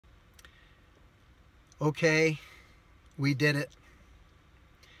Okay, we did it.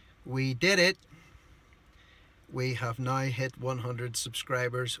 We did it. We have now hit 100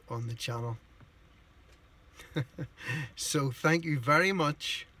 subscribers on the channel. So thank you very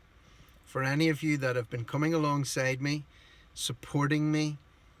much for any of you that have been coming alongside me, supporting me,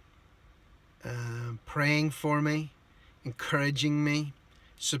 praying for me, encouraging me,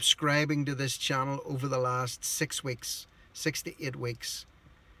 subscribing to this channel over the last 6 weeks, 6 to 8 weeks.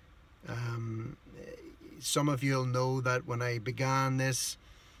 Some of you will know that when I began this,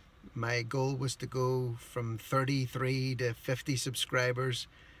 my goal was to go from 33 to 50 subscribers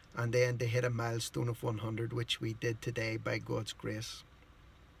and then to hit a milestone of 100, which we did today by God's grace.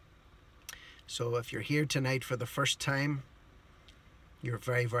 So if you're here tonight for the first time, you're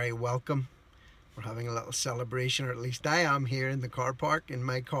very, very welcome. We're having a little celebration, or at least I am here in the car park, in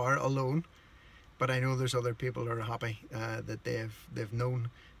my car alone. But I know there's other people who are happy that they've known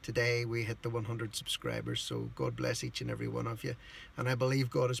today we hit the 100 subscribers. So God bless each and every one of you. And I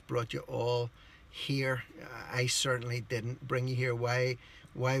believe God has brought you all here. I certainly didn't bring you here. Why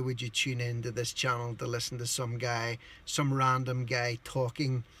would you tune into this channel to listen to some guy, some random guy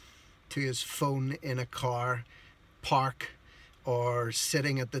talking to his phone in a car park, or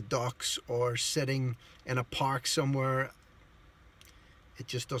sitting at the docks, or sitting in a park somewhere? It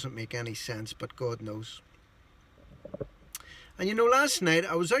just doesn't make any sense, but God knows. And you know, last night,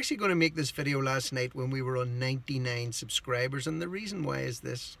 I was actually going to make this video last night when we were on 99 subscribers, and the reason why is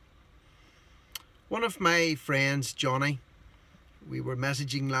this. One of my friends, Johnny, we were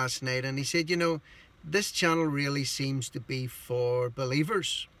messaging last night, and he said, you know, this channel really seems to be for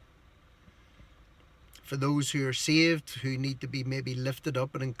believers. For those who are saved, who need to be maybe lifted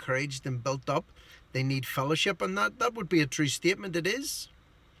up and encouraged and built up. They need fellowship, and that would be a true statement. It is.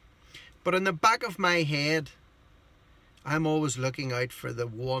 But in the back of my head, I'm always looking out for the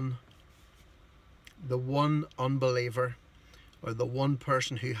one unbeliever, or the one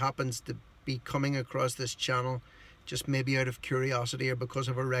person who happens to be coming across this channel just maybe out of curiosity or because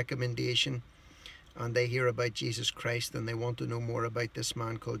of a recommendation, and they hear about Jesus Christ and they want to know more about this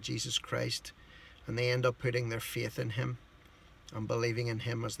man called Jesus Christ, and they end up putting their faith in him and believing in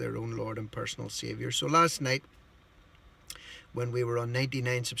him as their own Lord and personal Saviour. So last night, when we were on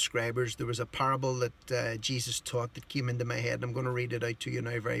 99 subscribers, there was a parable that Jesus taught that came into my head. And I'm going to read it out to you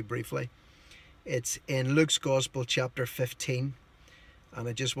now very briefly. It's in Luke's Gospel, chapter 15. And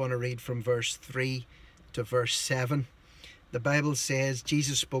I just want to read from verse 3 to verse 7. The Bible says,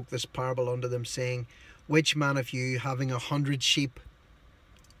 Jesus spoke this parable unto them, saying, which man of you, having 100 sheep,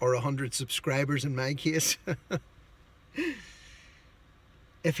 or 100 subscribers in my case,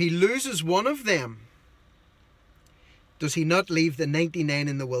 if he loses one of them, does he not leave the 99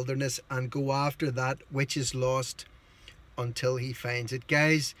 in the wilderness and go after that which is lost until he finds it?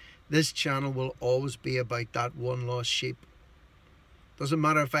 Guys, this channel will always be about that one lost sheep. Doesn't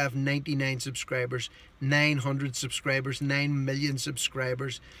matter if I have 99 subscribers, 900 subscribers, 9 million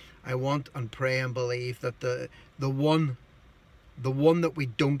subscribers. I want and pray and believe that the one that we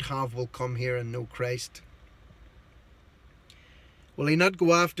don't have will come here and know Christ. Will he not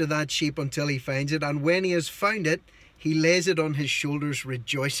go after that sheep until he finds it? And when he has found it, he lays it on his shoulders,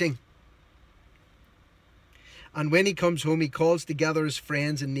 rejoicing. And when he comes home, he calls together his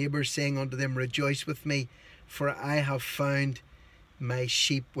friends and neighbours, saying unto them, rejoice with me, for I have found my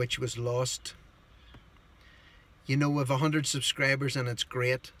sheep which was lost. You know, we have 100 subscribers and it's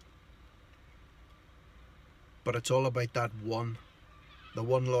great. But it's all about that one. The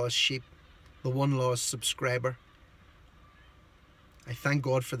one lost sheep. The one lost subscriber. I thank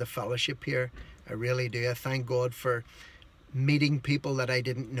God for the fellowship here. I really do. I thank God for meeting people that I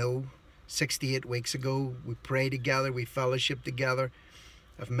didn't know 68 weeks ago. We pray together. We fellowship together.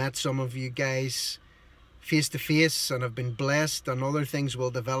 I've met some of you guys face to face and I've been blessed, and other things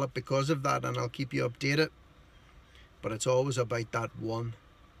will develop because of that, and I'll keep you updated. But it's always about that one.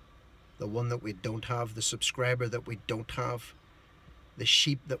 The one that we don't have. The subscriber that we don't have. The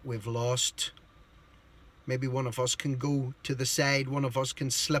sheep that we've lost. Maybe one of us can go to the side. One of us can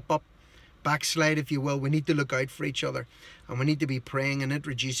slip up. Backslide, if you will. We need to look out for each other. And we need to be praying and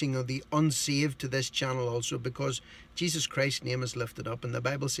introducing the unsaved to this channel also, because Jesus Christ's name is lifted up. And the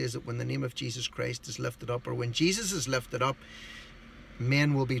Bible says that when the name of Jesus Christ is lifted up, or when Jesus is lifted up,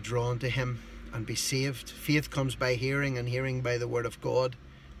 men will be drawn to him and be saved. Faith comes by hearing, and hearing by the word of God,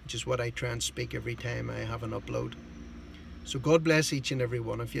 which is what I try and speak every time I have an upload. So God bless each and every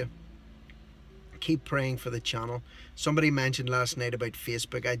one of you. Keep praying for the channel. Somebody mentioned last night about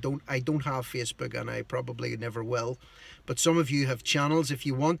Facebook. I don't have Facebook, and I probably never will. But some of you have channels. If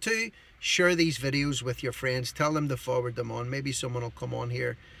you want to, share these videos with your friends. Tell them to forward them on. Maybe someone will come on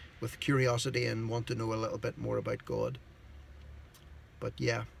here with curiosity and want to know a little bit more about God. But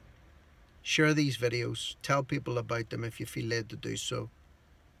yeah, share these videos, tell people about them if you feel led to do so.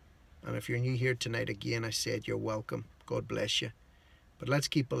 And if you're new here tonight, again, I said you're welcome. God bless you. But let's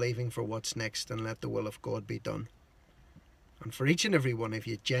keep believing for what's next and let the will of God be done. And for each and every one of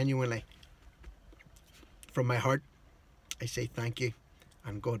you, genuinely, from my heart, I say thank you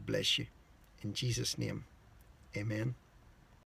and God bless you. In Jesus' name, amen.